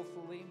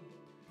skillfully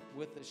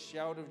with a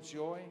shout of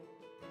joy,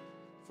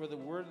 for the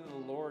word of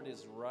the Lord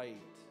is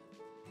right,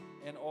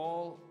 and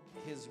all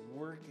His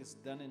work is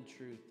done in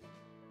truth.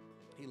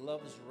 He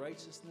loves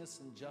righteousness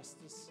and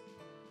justice.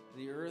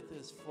 The earth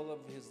is full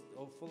of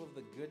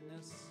the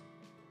goodness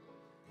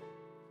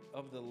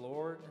of the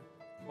Lord.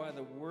 By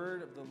the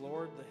word of the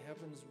Lord the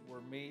heavens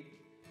were made,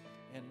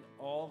 and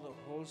all the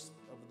host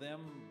of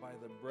them by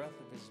the breath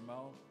of His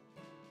mouth.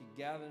 He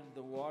gathered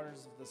the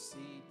waters of the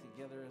sea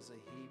together as a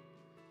heap.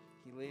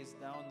 He lays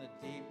down the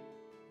deep."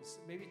 It's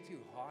maybe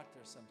too hot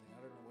or something.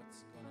 I don't know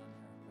what's going on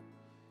here.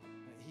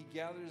 But He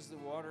gathers the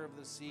water of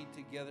the sea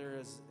together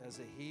as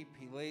a heap.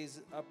 He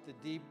lays up the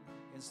deep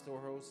in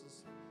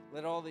storehouses.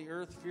 Let all the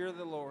earth fear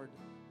the Lord.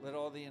 Let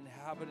all the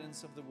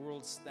inhabitants of the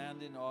world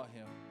stand in awe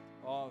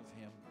of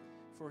Him.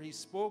 For He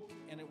spoke,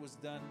 and it was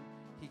done.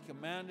 He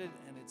commanded,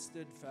 and it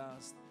stood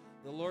fast.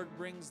 The Lord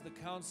brings the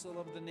counsel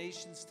of the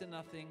nations to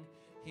nothing.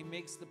 He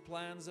makes the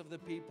plans of the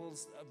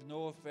peoples of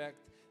no effect.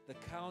 The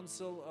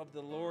counsel of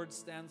the Lord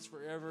stands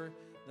forever,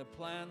 the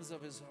plans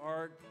of His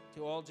heart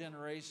to all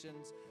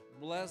generations.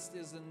 Blessed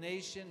is the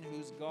nation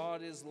whose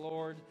God is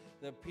Lord,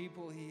 the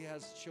people He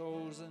has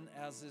chosen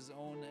as His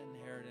own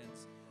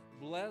inheritance.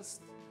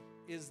 Blessed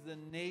is the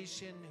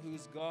nation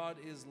whose God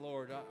is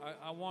Lord.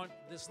 I want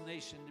this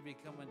nation to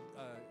become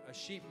a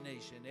sheep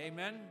nation.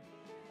 Amen?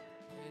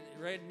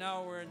 Right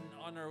now we're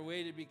on our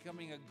way to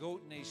becoming a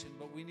goat nation,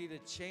 but we need to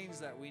change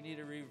that. We need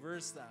to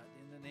reverse that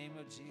in the name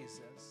of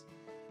Jesus.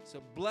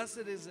 So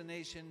blessed is the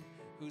nation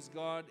whose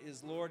God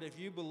is Lord. If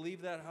you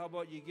believe that, how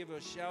about you give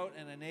a shout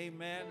and an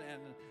amen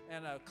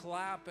and a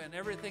clap and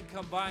everything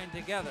combined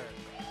together.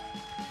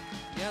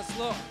 Yes,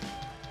 Lord.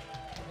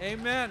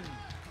 Amen.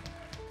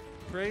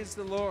 Praise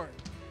the Lord.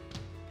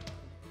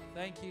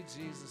 Thank you,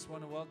 Jesus. I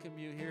want to welcome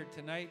you here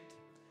tonight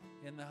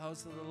in the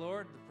house of the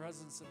Lord. The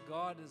presence of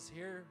God is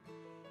here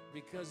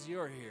because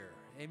you're here.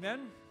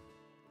 Amen?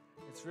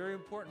 It's very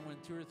important when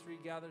 2 or 3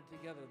 gather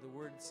together. The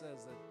Word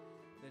says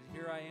that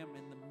here I am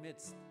in the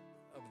midst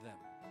of them.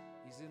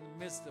 He's in the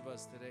midst of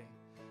us today.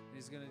 And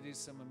He's going to do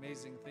some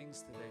amazing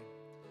things today.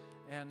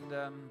 And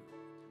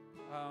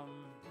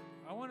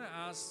I want to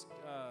ask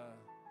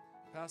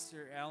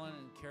Pastor Alan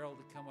and Carol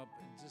to come up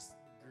and just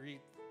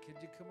greet.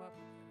 Could you come up,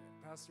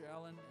 Pastor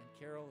Alan and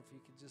Carol, if you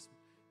could just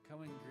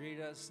come and greet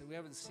us. We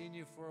haven't seen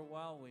you for a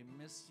while. We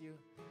missed you.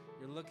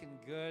 You're looking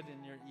good,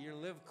 and you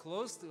live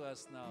close to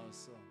us now,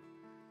 so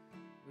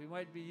we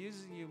might be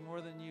using you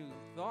more than you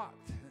thought.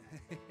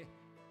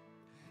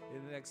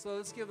 In the next, so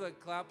let's give a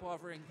clap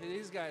offering to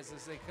these guys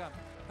as they come.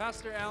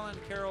 Pastor Alan,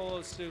 Carol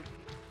Osu.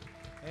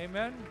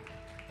 Amen.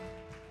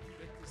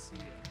 Good to see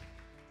you.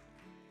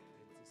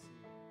 Good to see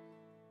you,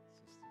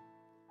 sister.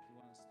 Do you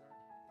want to start?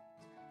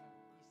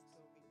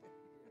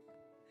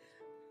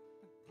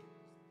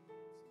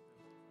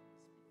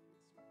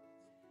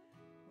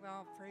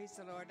 Well, praise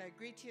the Lord. I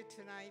greet you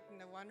tonight in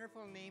the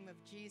wonderful name of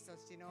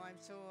Jesus. You know,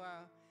 it's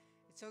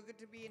so good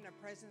to be in the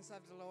presence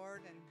of the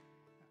Lord. And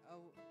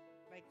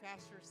like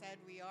Pastor said,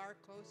 we are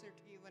closer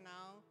to you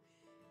now.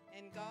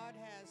 And God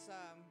has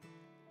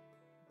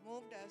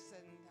moved us,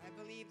 and I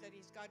believe that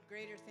He's got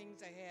greater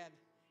things ahead.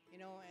 You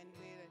know, and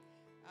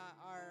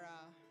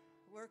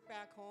work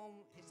back home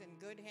is in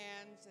good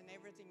hands and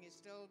everything is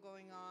still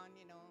going on,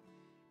 you know.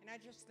 And I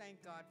just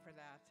thank God for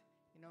that.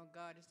 You know,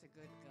 God is a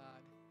good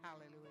God.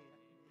 Hallelujah.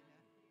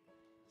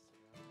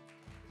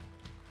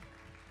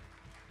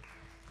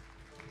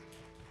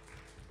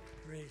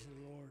 Praise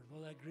the Lord.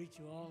 Well, I greet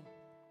you all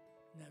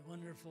in that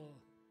wonderful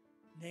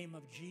name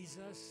of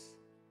Jesus.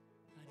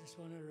 I just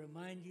want to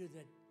remind you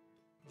that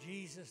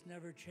Jesus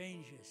never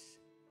changes.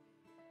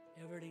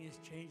 Everything is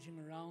changing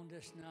around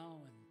us now,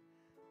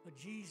 but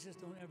Jesus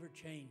don't ever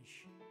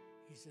change.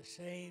 He's the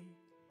same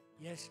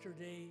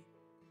yesterday,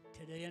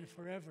 today, and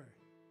forever.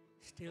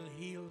 Still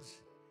heals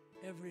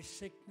every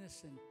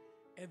sickness and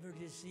every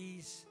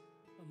disease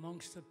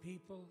amongst the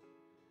people.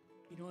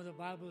 You know, the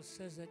Bible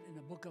says that in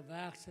the book of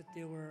Acts that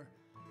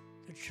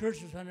the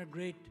church was under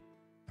great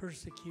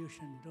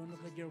persecution. Don't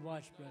look at your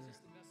watch, brother.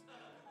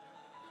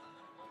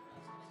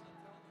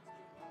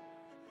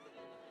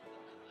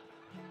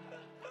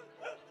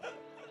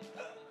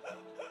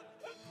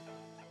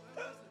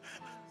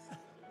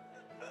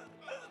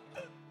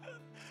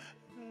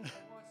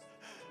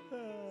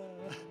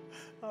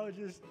 I was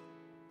just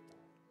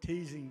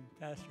teasing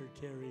Pastor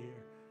Terry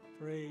here.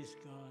 Praise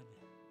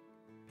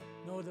God.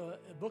 No, the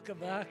book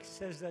of Acts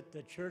says that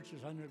the church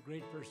was under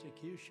great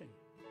persecution,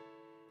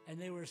 and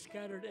they were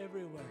scattered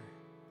everywhere,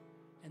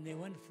 and they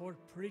went forth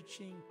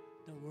preaching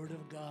the word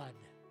of God.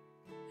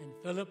 And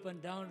Philip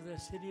went down to the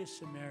city of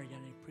Samaria,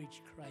 and he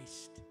preached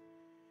Christ.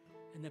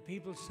 And the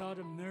people saw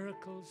the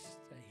miracles,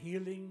 the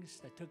healings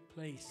that took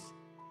place.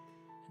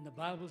 And the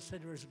Bible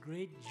said there was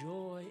great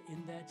joy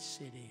in that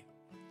city.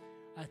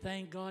 I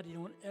thank God He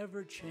don't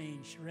ever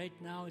change. Right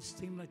now it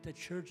seems like the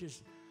church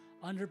is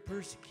under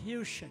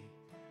persecution,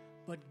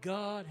 but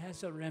God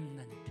has a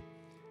remnant.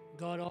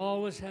 God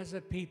always has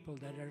a people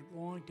that are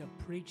going to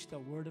preach the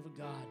word of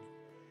God.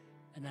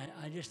 And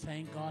I just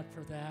thank God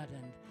for that.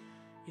 And,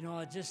 you know,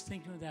 I was just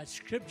thinking of that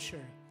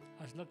scripture.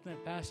 I was looking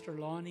at Pastor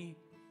Lonnie.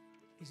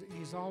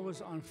 He's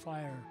always on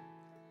fire.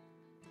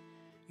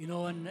 You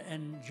know,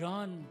 and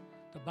John,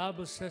 the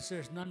Bible says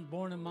there's none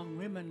born among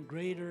women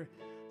greater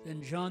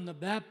than John the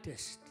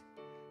Baptist.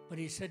 But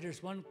he said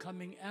there's one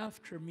coming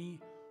after me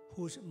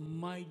who's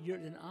mightier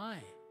than I.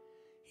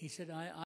 He said,